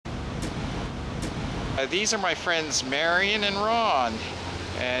These are my friends Marion and Ron,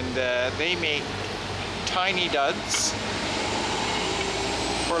 and they make tiny duds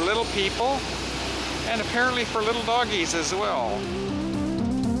for little people and apparently for little doggies as well.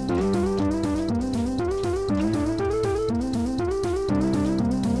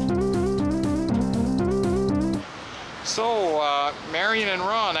 So Marion and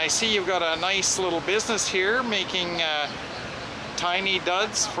Ron, I see you've got a nice little business here making tiny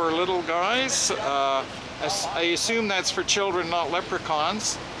duds for little guys. I assume that's for children, not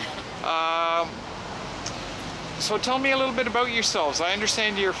leprechauns. So tell me a little bit about yourselves. I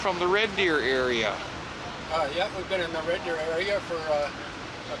understand you're from the Red Deer area. Yeah, we've been in the Red Deer area for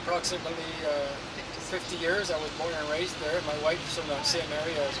approximately 50 years. I was born and raised there. My wife's from the same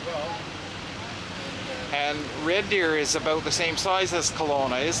area as well. And Red Deer is about the same size as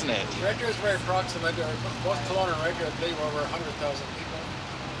Kelowna, isn't it? Red Deer is very proximate. Both Kelowna and Red Deer, I believe, over 100,000 people.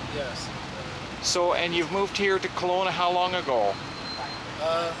 Yes. So, and you've moved here to Kelowna how long ago?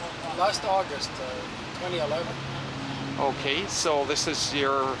 Last August, 2011. Okay, so this is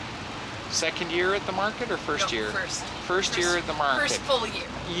your second year at the market or first year? First year at the market. First full year.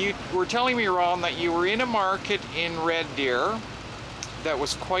 You were telling me, Ron, that you were in a market in Red Deer that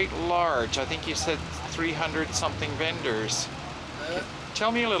was quite large. I think you said 300 something vendors.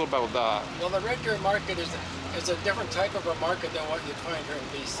 Tell me a little about that. Well, the Red Deer market is a different type of a market than what you'd find here in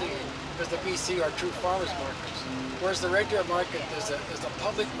BC, because the BC are true farmers markets. Whereas the Red Deer market is a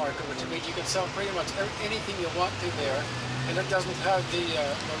public market, which means you can sell pretty much anything you want to there, and it doesn't have the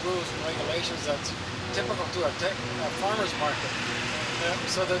rules and regulations that's typical to a farmers market.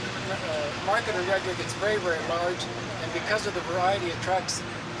 So the market in Red Deer gets very, very large, and because of the variety, it attracts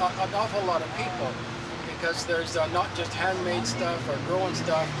an awful lot of people, because there's not just handmade stuff or growing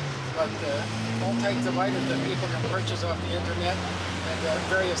stuff, but all types of items that people can purchase off the internet and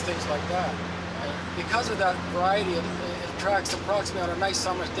various things like that. Because of that variety, it attracts approximately on a nice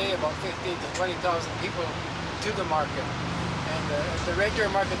summer's day about 15,000 to 20,000 people to the market. And the Red Deer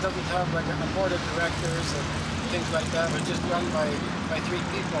market doesn't have like a board of directors and things like that. It's just run by 3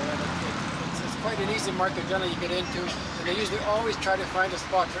 people, and it's quite an easy market generally you get into, and they usually always try to find a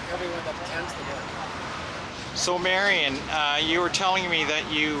spot for everyone that attends the market. So Marion, you were telling me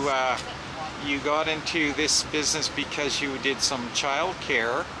that you got into this business because you did some child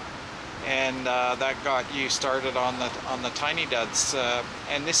care, and that got you started on the tiny duds.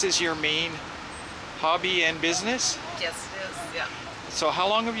 And this is your main hobby and business? Yes, it is, yeah. So how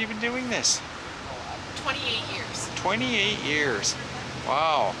long have you been doing this? 28 years. 28 years.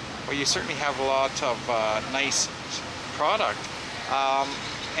 Wow. Well, you certainly have a lot of nice product.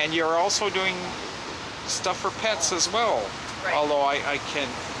 And you're also doing stuff for pets as well. Right. Although I can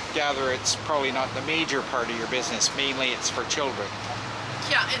gather it's probably not the major part of your business. Mainly it's for children.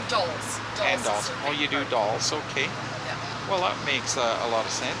 Yeah, and dolls. And dolls. Oh, you do dolls. Okay. Yeah. Well, that makes a lot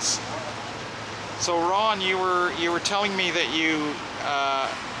of sense. So Ron, you were telling me that you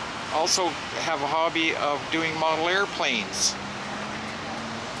also have a hobby of doing model airplanes.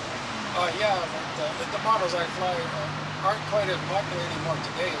 Yeah, but the models I fly aren't quite as popular anymore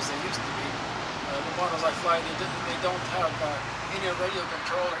today as they used to be. The models I fly, they don't have any radio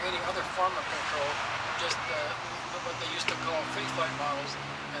control or any other form of control, just what they used to call free flight models.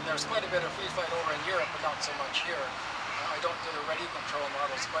 And there's quite a bit of free flight over in Europe, but not so much here. I don't do the radio control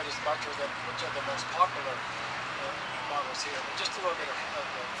models quite as much, which are the most popular models here, but just a little bit of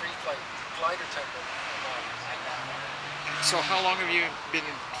free flight glider type of models. So how long have you been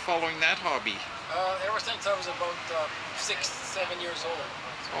following that hobby? Ever since I was about 6, 7 years old.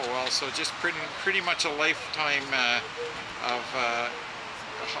 Oh well, so just pretty much a lifetime of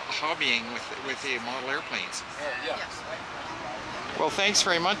hobbying with the model airplanes. Yeah. Well, thanks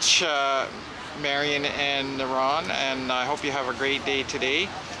very much, Marion and Ron, and I hope you have a great day today.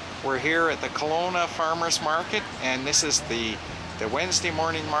 We're here at the Kelowna Farmers Market, and this is the Wednesday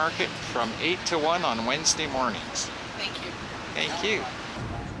morning market from 8 to 1 on Wednesday mornings. Thank you. Thank you.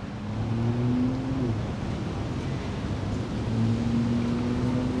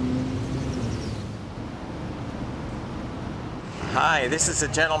 Hi, this is a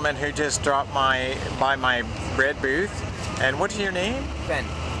gentleman who just dropped by my bread booth. And what's your name? Ben.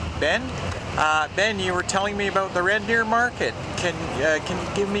 Ben? Ben, you were telling me about the Red Deer market. Can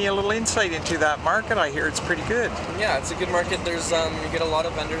you give me a little insight into that market? I hear it's pretty good. Yeah, it's a good market. There's you get a lot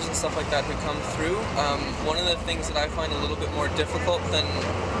of vendors and stuff like that who come through. One of the things that I find a little bit more difficult than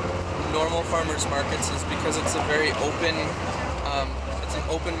normal farmers markets is because it's a very open, it's an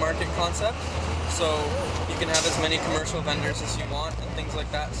open market concept. So you can have as many commercial vendors as you want and things like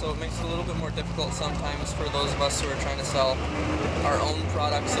that. So it makes it a little bit more difficult sometimes for those of us who are trying to sell our own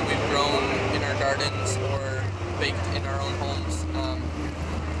products that we've grown in our gardens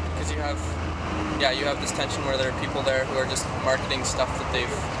you have this tension where there are people there who are just marketing stuff that they've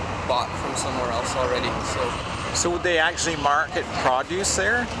bought from somewhere else already. So would they actually market produce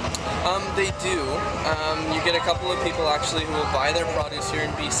there? They do. You get a couple of people actually who will buy their produce here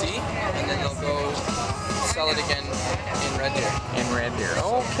in BC, and then they'll go sell it again in Red Deer. In Red Deer.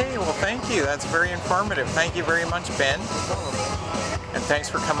 Okay, well thank you. That's very informative. Thank you very much, Ben. No problem. And thanks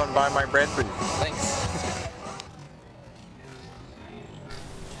for coming by my bread booth. Thanks.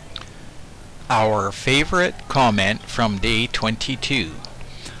 Our favorite comment from day 22.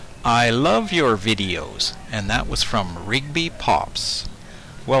 I love your videos, and that was from Rigby Pops.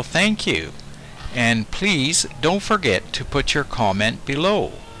 Well, thank you, and please don't forget to put your comment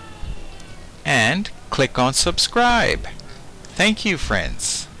below and click on subscribe. Thank you,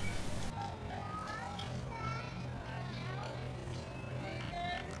 friends.